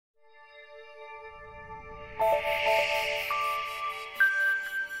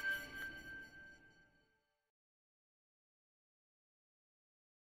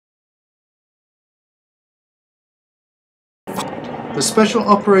The Special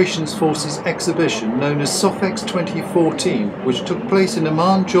Operations Forces exhibition, known as SOFEX 2014, which took place in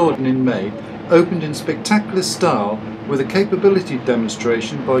Amman, Jordan in May, opened in spectacular style with a capability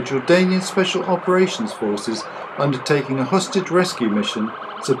demonstration by Jordanian Special Operations Forces undertaking a hostage rescue mission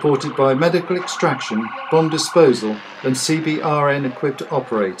supported by medical extraction, bomb disposal and CBRN-equipped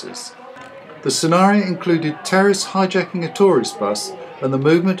operators. The scenario included terrorists hijacking a tourist bus and the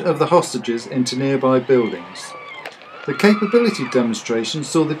movement of the hostages into nearby buildings. The capability demonstration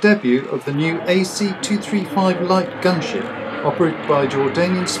saw the debut of the new AC-235 light gunship operated by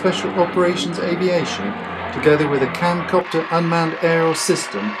Jordanian Special Operations Aviation together with a camcopter unmanned aerial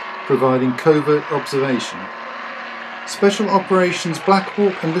system providing covert observation. Special Operations Black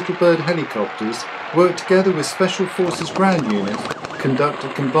Hawk and Little Bird helicopters worked together with Special Forces Ground Unit to conduct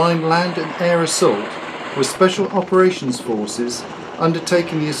a combined land and air assault, with Special Operations Forces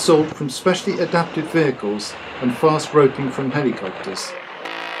undertaking the assault from specially adapted vehicles and fast roping from helicopters.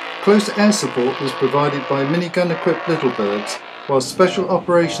 Close air support was provided by minigun-equipped Little Birds, while Special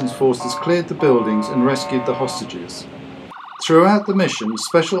Operations Forces cleared the buildings and rescued the hostages. Throughout the mission,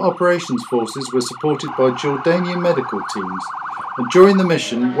 Special Operations Forces were supported by Jordanian medical teams, and during the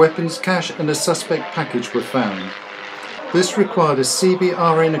mission, weapons cache and a suspect package were found. This required a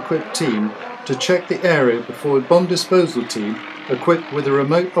CBRN-equipped team to check the area before a bomb disposal team equipped with a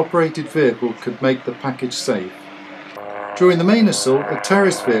remote-operated vehicle could make the package safe. During the main assault, a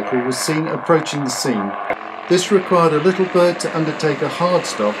terrorist vehicle was seen approaching the scene. This required a Little Bird to undertake a hard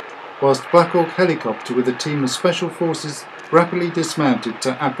stop, whilst Black Hawk helicopter with a team of Special Forces rapidly dismounted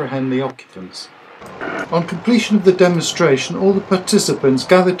to apprehend the occupants. On completion of the demonstration, all the participants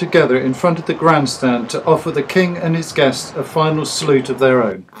gathered together in front of the grandstand to offer the King and his guests a final salute of their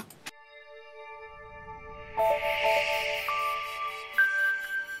own.